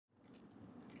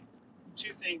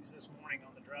two things this morning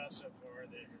on the drive so far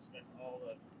that has been all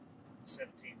of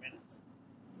 17 minutes.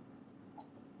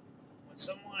 When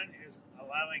someone is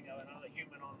allowing another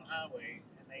human on the highway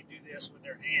and they do this with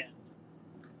their hand,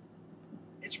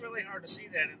 it's really hard to see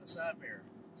that in the side mirror.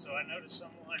 So I noticed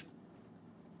someone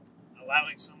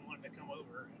allowing someone to come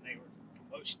over and they were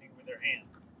motioning with their hand.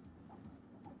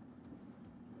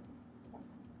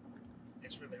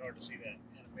 It's really hard to see that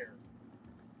in a mirror.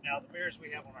 Now, the mirrors we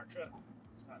have on our truck,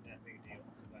 it's not that big a deal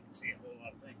because I can see a whole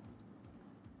lot of things.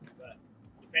 But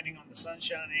depending on the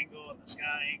sunshine angle and the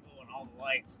sky angle and all the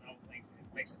lights and all the things,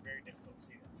 it makes it very difficult to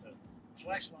see that. So,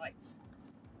 flashlights,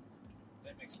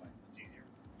 that makes life much easier.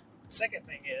 The second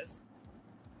thing is,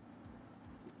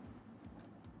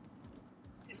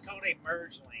 it's called a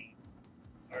merge lane,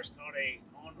 or it's called a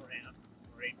on-ramp,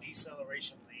 or a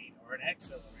deceleration lane, or an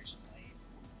acceleration lane.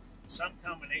 Some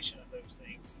combination of those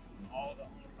things on all the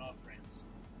on and off ramps.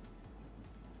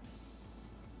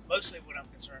 Mostly what I'm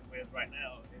concerned with right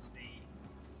now is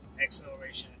the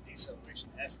acceleration and deceleration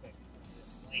aspect of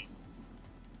this lane.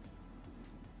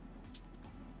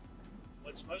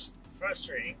 What's most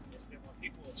frustrating is that when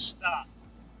people stop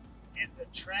in the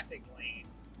traffic lane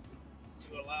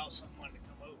to allow someone to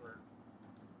come over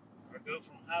or go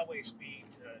from highway speed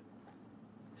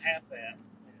to half that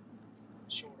in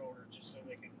short order just so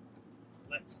they can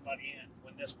let somebody in,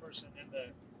 when this person in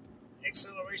the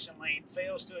acceleration lane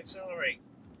fails to accelerate.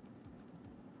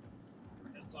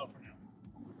 That's all for now.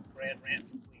 Brad rant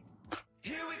complete.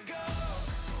 Here we go.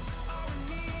 All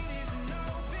we need is an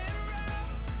open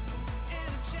road and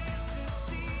a chance to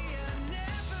see a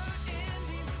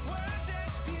never-ending world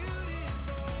that's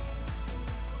beautiful.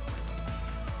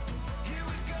 Here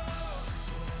we go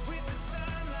with the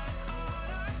sunlight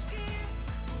on our skin.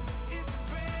 It's a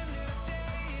brand new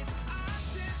day. It's ours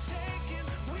to take and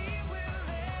we will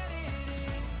let it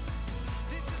in.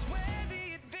 This is where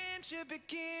the adventure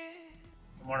begins.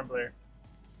 Good morning, Blair.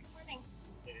 Good morning.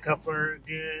 Coupler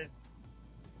good.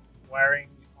 Wiring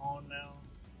on now.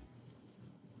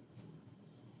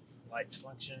 Lights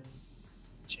function.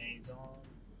 Chains on.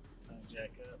 Tongue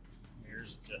jack up.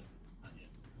 Mirrors adjusted. Not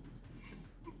yet.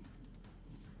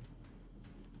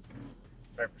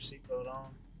 Viper seatbelt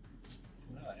on.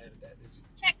 No, I added that, did you?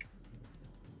 Check.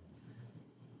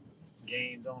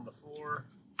 Gains on the floor.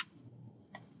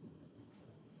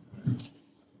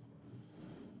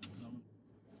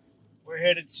 We're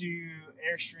headed to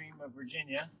Airstream of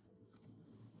Virginia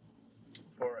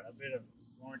for a bit of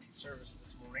warranty service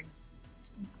this morning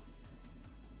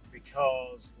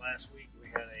because last week we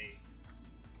had a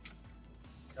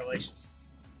hellacious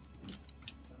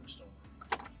thunderstorm,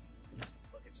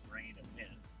 buckets of rain and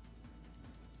wind.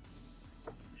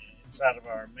 And inside of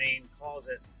our main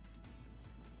closet,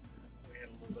 we had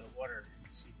a little bit of water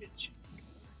seepage.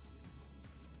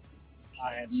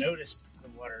 I had noticed the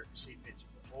water seepage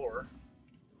before,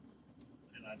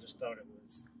 and I just thought it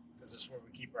was because this is where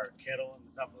we keep our kettle in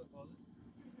the top of the closet.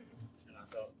 And I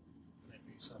thought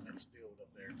maybe something had spilled up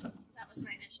there. That was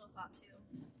my initial thought too.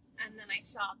 And then I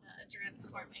saw the drip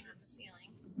forming on the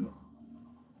ceiling.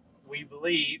 We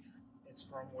believe it's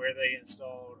from where they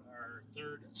installed our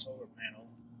third solar panel.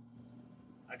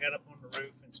 I got up on the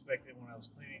roof, inspected when I was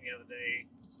cleaning the other day.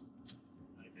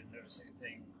 I didn't notice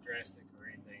anything drastic or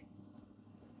anything.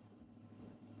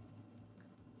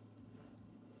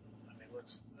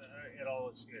 It all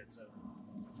looks good. So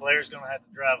Blair's going to have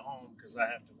to drive home because I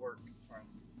have to work from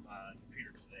my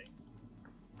computer today.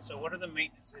 So what are the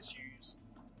maintenance issues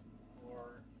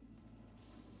or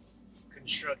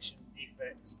construction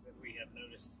defects that we have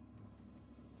noticed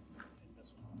in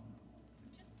this one?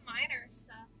 Just minor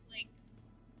stuff, like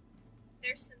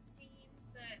there's some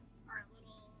seams that are a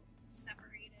little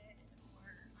separated or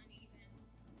uneven.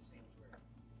 Seems weird.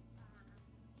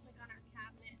 Like on our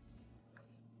cabinets.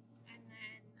 And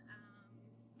then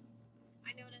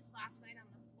I noticed last night on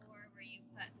the floor where you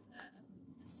put the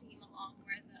seam along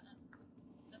where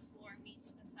the floor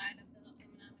meets the side of the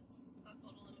aluminum, it's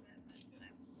buckled a little bit, but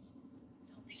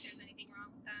I don't think there's anything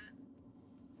wrong with that.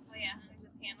 Oh yeah, and there's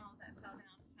a panel that fell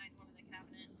down behind one of the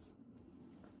cabinets.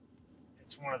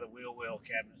 It's one of the wheel well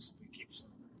cabinets that we keep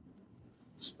some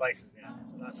spices in.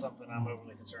 It's not something I'm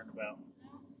overly concerned about.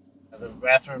 The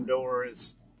bathroom door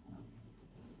is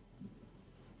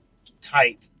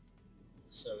tight,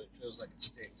 so it feels like it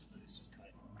sticks, but it's just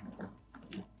tight.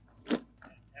 And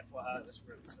FYI, this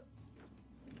really sucks.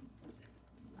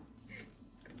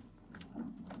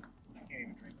 I can't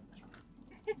even drink on this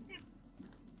room.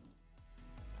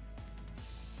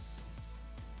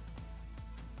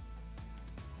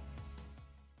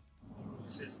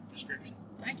 This is the description.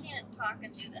 I can't talk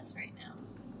and do this right now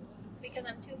because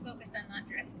I'm too focused on not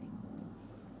drifting.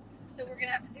 so we're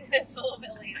gonna have to do this a little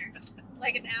bit later,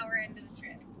 like an hour into the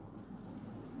trip.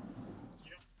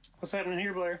 What's happening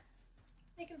here, Blair?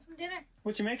 Making some dinner.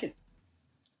 What you making?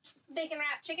 Bacon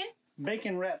wrapped chicken.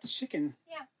 Bacon wrapped chicken?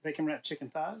 Yeah. Bacon wrapped chicken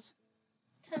thighs?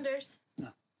 Tenders. No.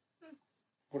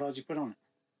 What else you put on it?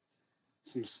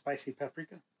 Some spicy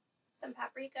paprika? Some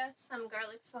paprika, some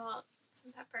garlic salt,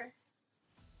 some pepper.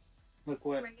 Look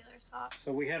what. Some regular salt.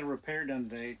 So we had a repair done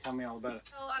today. Tell me all about it.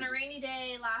 So on a rainy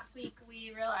day last week,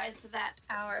 we realized that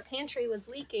our pantry was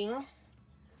leaking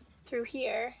through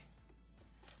here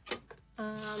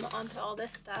onto all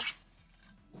this stuff.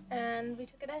 And we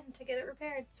took it in to get it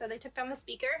repaired. So they took down the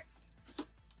speaker,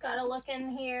 got a look in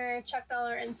here, checked all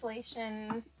our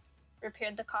insulation,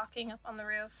 repaired the caulking up on the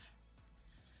roof.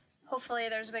 Hopefully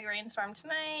there's a big rainstorm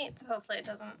tonight, so hopefully it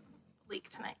doesn't leak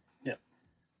tonight. Yep.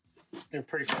 They're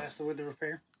pretty fast with the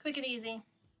repair? Quick and easy.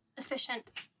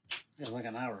 Efficient. It was like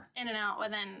an hour. In and out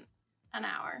within an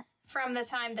hour. From the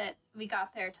time that we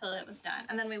got there till it was done.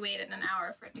 And then we waited an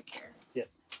hour for it to cure. Yep.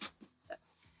 So,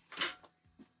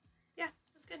 yeah,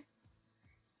 that's good.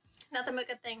 Nothing but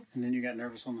good things. And then you got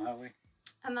nervous on the highway?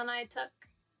 And then I took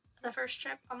the first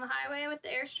trip on the highway with the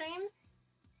Airstream.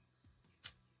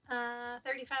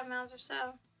 35 miles or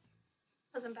so.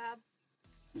 Wasn't bad.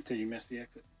 Until you missed the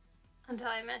exit? Until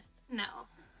I missed. No.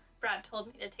 Brad told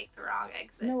me to take the wrong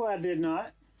exit. No, I did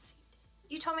not.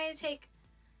 You told me to take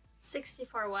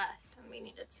 64 west, and we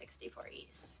needed 64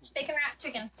 east. Bacon wrapped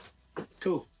chicken.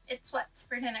 Cool. It's what's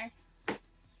for dinner.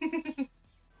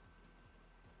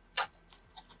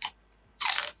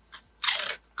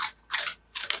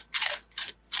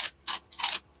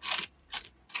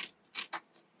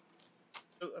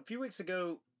 A few weeks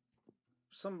ago,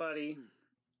 somebody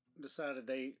decided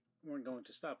they weren't going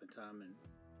to stop in time and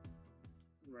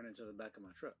run into the back of my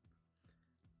truck.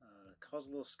 Caused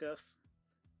a little scuff.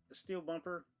 The steel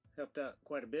bumper helped out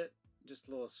quite a bit. Just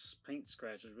a little paint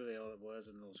scratch is really all it was,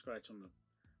 and a little scratch on the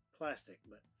plastic.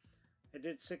 But it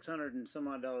did $600 and some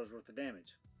odd worth of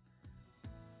damage.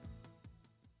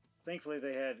 Thankfully,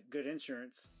 they had good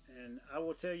insurance, and I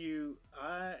will tell you,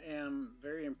 I am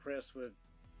very impressed with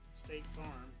State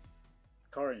Farm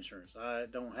car insurance. I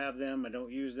don't have them, I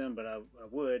don't use them, but I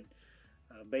would,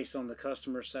 based on the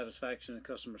customer satisfaction and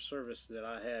customer service that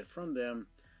I had from them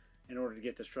in order to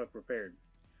get this truck repaired.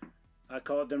 I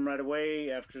called them right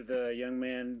away after the young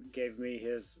man gave me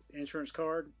his insurance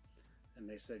card, and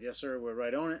they said, yes sir, we're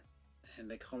right on it.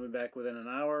 And they called me back within an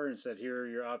hour and said, here are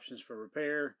your options for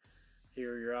repair,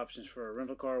 here are your options for a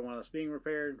rental car while it's being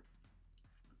repaired.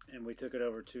 And we took it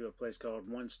over to a place called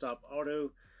One Stop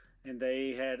Auto, and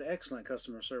they had excellent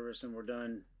customer service and were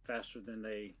done faster than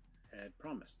they had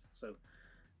promised. So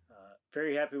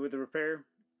very happy with the repair,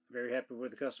 very happy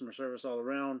with the customer service all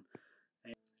around.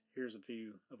 And here's a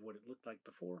view of what it looked like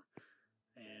before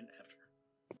and after.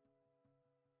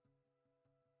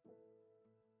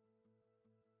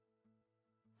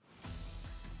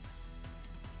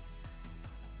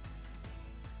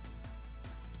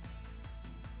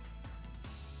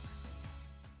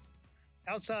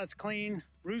 Outside's clean,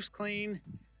 roof's clean.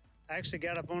 I actually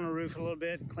got up on the roof a little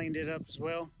bit and cleaned it up as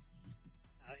well,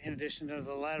 in addition to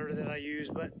the ladder that I use.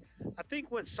 But I think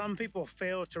what some people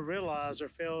fail to realize or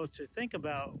fail to think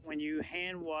about when you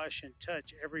hand wash and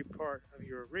touch every part of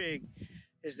your rig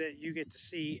is that you get to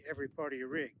see every part of your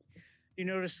rig. You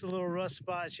notice the little rust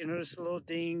spots, you notice the little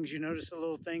dings, you notice the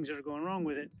little things that are going wrong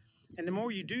with it. And the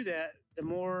more you do that, the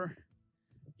more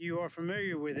you are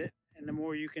familiar with it, and the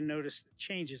more you can notice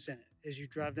changes in it as you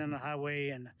drive down the highway,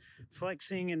 and the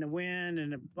flexing and the wind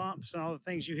and the bumps and all the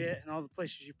things you hit and all the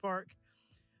places you park.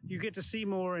 You get to see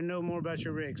more and know more about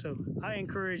your rig. So I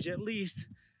encourage at least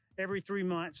every 3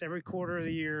 months, every quarter of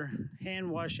the year, hand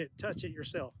wash it, touch it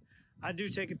yourself. I do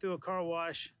take it through a car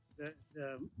wash, the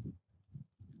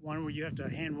one where you have to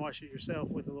hand wash it yourself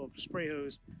with a little spray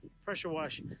hose, pressure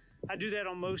wash. I do that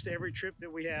on most every trip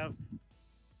that we have,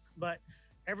 but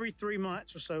every 3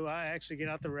 months or so, I actually get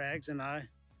out the rags and I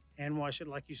hand wash it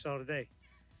like you saw today.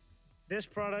 This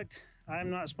product,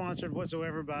 I'm not sponsored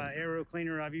whatsoever by Aero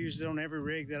Cleaner. I've used it on every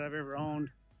rig that I've ever owned.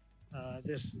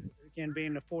 This, again,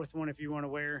 being the fourth one if you want to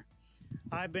wear.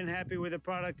 I've been happy with the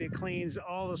product. It cleans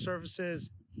all the surfaces.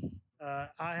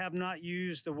 I have not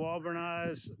used the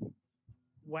Walburnize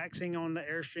waxing on the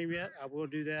Airstream yet. I will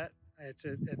do that. It's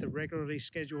at the regularly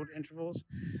scheduled intervals.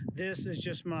 This is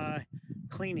just my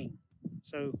cleaning.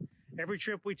 So every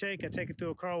trip we take, I take it through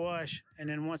a car wash, and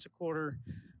then once a quarter,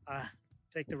 I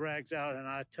take the rags out and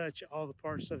I touch all the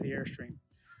parts of the Airstream.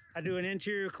 I do an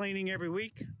interior cleaning every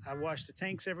week. I wash the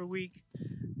tanks every week.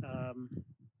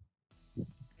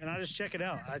 And I just check it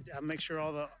out. I make sure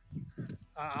all the,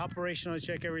 I operationally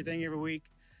check everything every week.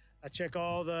 I check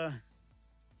all the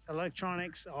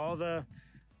electronics, all the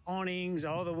awnings,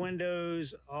 all the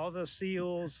windows, all the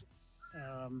seals.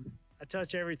 I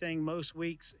touch everything most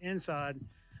weeks inside,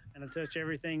 and I touch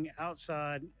everything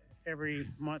outside every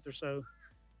month or so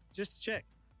just to check,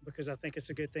 because I think it's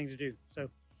a good thing to do. So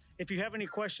if you have any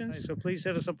questions, so please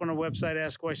hit us up on our website,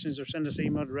 ask questions, or send us an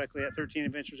email directly at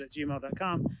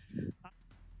 13adventures@gmail.com.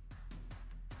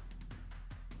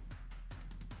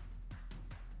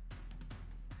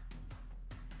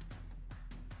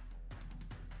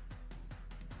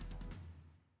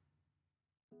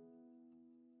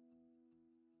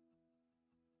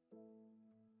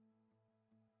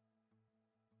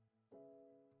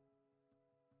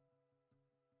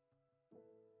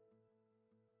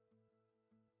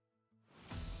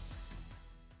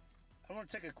 I want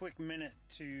to take a quick minute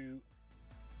to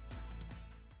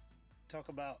talk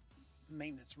about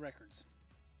maintenance records.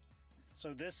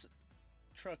 So this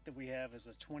truck that we have is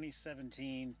a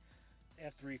 2017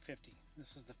 F350.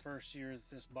 This is the first year that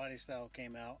this body style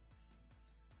came out,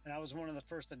 and I was one of the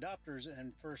first adopters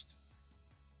and first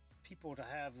people to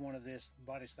have one of this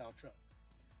body style truck.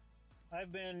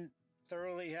 I've been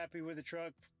thoroughly happy with the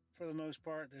truck for the most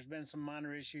part. There's been some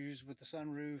minor issues with the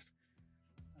sunroof,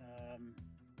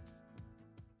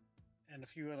 and a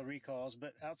few other recalls,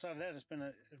 but outside of that, it's been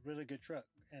a really good truck,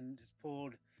 and it's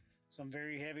pulled some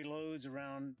very heavy loads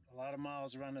around a lot of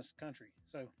miles around this country.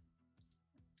 So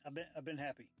I've been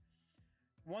happy.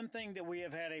 One thing that we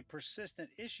have had a persistent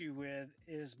issue with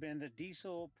has been the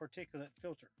diesel particulate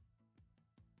filter.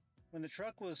 When the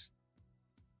truck was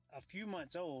a few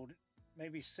months old,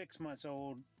 maybe 6 months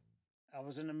old, I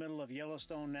was in the middle of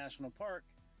Yellowstone National Park,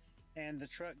 and the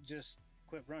truck just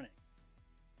quit running.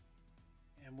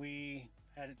 And we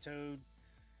had it towed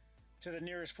to the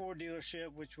nearest Ford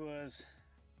dealership, which was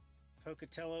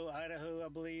Pocatello, Idaho, I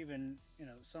believe, and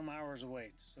some hours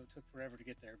away. So it took forever to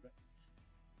get there, but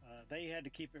they had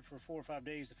to keep it for 4 or 5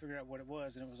 days to figure out what it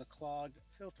was, and it was a clogged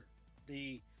filter.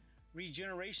 The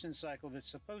regeneration cycle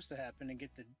that's supposed to happen and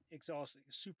get the exhaust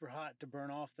super hot to burn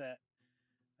off the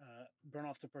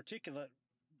particulate,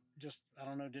 just, I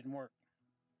don't know, didn't work.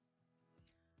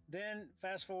 Then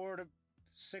fast forward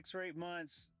 6 or 8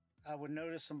 months, I would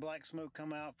notice some black smoke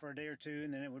come out for a day or two,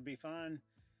 and then it would be fine.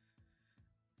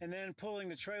 And then pulling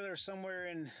the trailer somewhere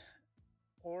in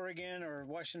Oregon or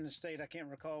Washington State, I can't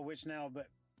recall which now, but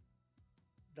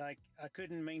I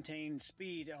couldn't maintain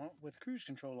speed with cruise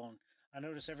control on. I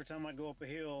noticed every time I'd go up a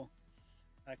hill,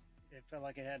 it felt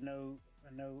like it had no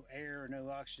air or no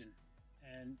oxygen,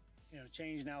 and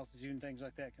change in altitude and things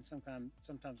like that can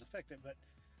sometimes affect it. But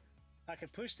I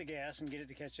could push the gas and get it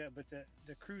to catch up, but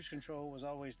the cruise control was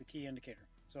always the key indicator.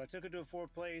 So I took it to a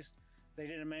Ford place. They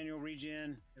did a manual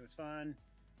regen. It was fine.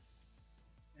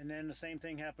 And then the same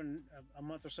thing happened a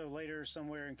month or so later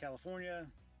somewhere in California.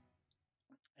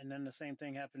 And then the same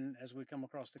thing happened as we come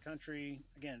across the country.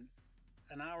 Again,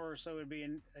 an hour or so would be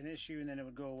an issue, and then it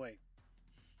would go away.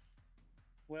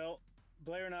 Well,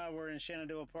 Blair and I were in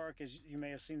Shenandoah Park, as you may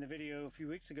have seen the video a few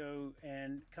weeks ago,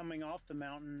 and coming off the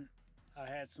mountain, I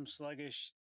had some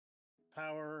sluggish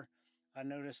power. I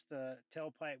noticed the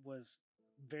tailpipe was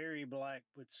very black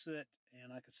with soot,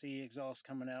 and I could see exhaust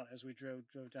coming out as we drove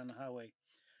down the highway.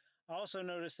 I also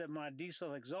noticed that my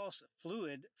diesel exhaust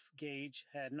fluid gauge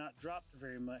had not dropped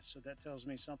very much, so that tells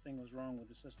me something was wrong with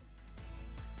the system.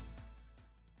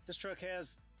 This truck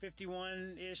has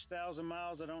 51-ish thousand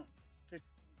miles.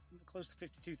 Close to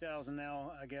 52,000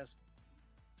 now, I guess.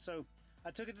 So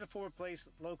I took it to the Ford place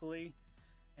locally,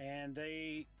 and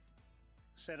they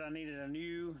said I needed a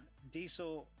new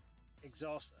diesel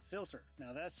exhaust filter.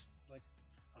 Now that's like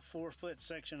a 4-foot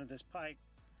section of this pipe,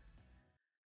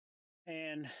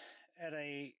 and at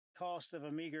a cost of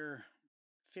a meager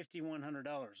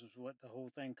 $5,100 is what the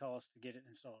whole thing cost to get it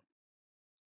installed.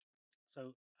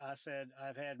 So I said,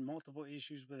 I've had multiple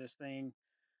issues with this thing.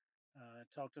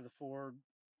 Talked to the Ford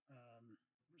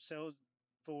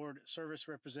Ford service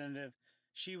representative.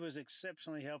 She was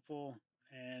exceptionally helpful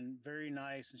and very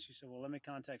nice. And she said, well, let me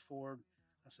contact Ford.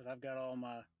 I said, I've got all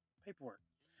my paperwork.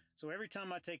 So every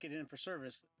time I take it in for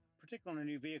service, particularly on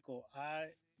a new vehicle, I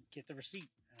get the receipt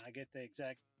and I get the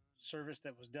exact service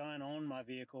that was done on my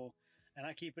vehicle, and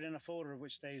I keep it in a folder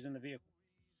which stays in the vehicle.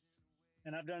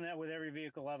 And I've done that with every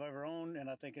vehicle I've ever owned, and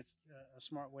I think it's a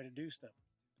smart way to do stuff.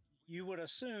 You would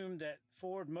assume that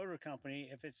Ford Motor Company,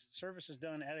 if its service is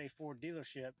done at a Ford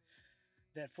dealership,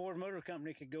 that Ford Motor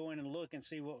Company could go in and look and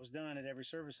see what was done at every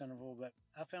service interval, but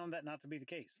I found that not to be the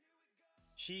case.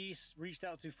 She reached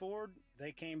out to Ford.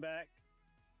 They came back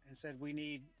and said, we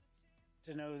need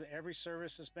to know that every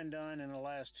service that's been done in the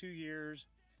last 2 years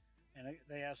and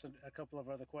they asked a couple of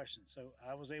other questions. So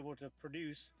I was able to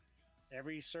produce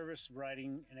every service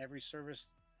writing and every service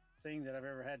thing that I've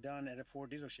ever had done at a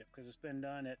Ford dealership, because it's been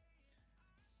done at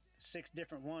 6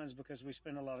 different ones because we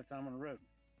spend a lot of time on the road.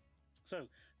 So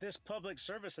this public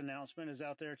service announcement is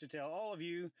out there to tell all of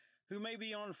you who may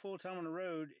be on full time on the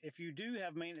road, if you do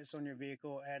have maintenance on your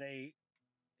vehicle at a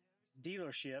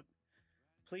dealership,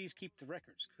 please keep the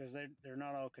records, because they're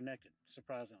not all connected,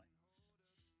 surprisingly.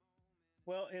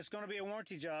 Well, it's going to be a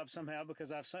warranty job somehow,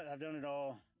 because I've done it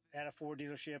all at a Ford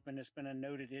dealership, and it's been a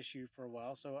noted issue for a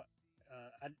while. So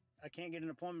I can't get an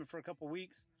appointment for a couple of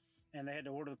weeks, and they had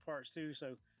to order the parts too.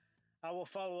 So I will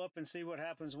follow up and see what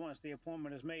happens once the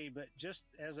appointment is made. But just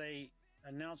as a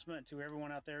announcement to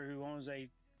everyone out there who owns a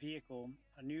vehicle,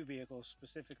 a new vehicle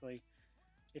specifically,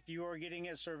 if you are getting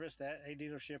it serviced at a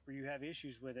dealership or you have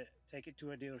issues with it, take it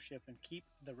to a dealership and keep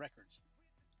the records,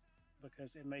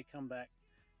 because it may come back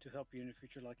to help you in the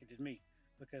future like it did me.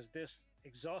 Because this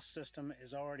exhaust system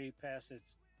is already past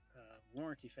its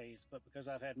warranty phase, but because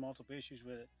I've had multiple issues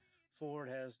with it, Ford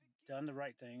has done the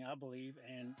right thing, I believe,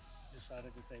 and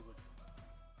decided that they would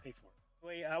pay for it.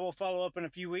 Anyway, I will follow up in a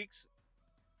few weeks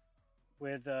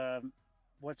with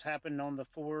what's happened on the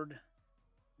Ford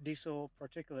diesel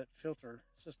particulate filter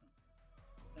system.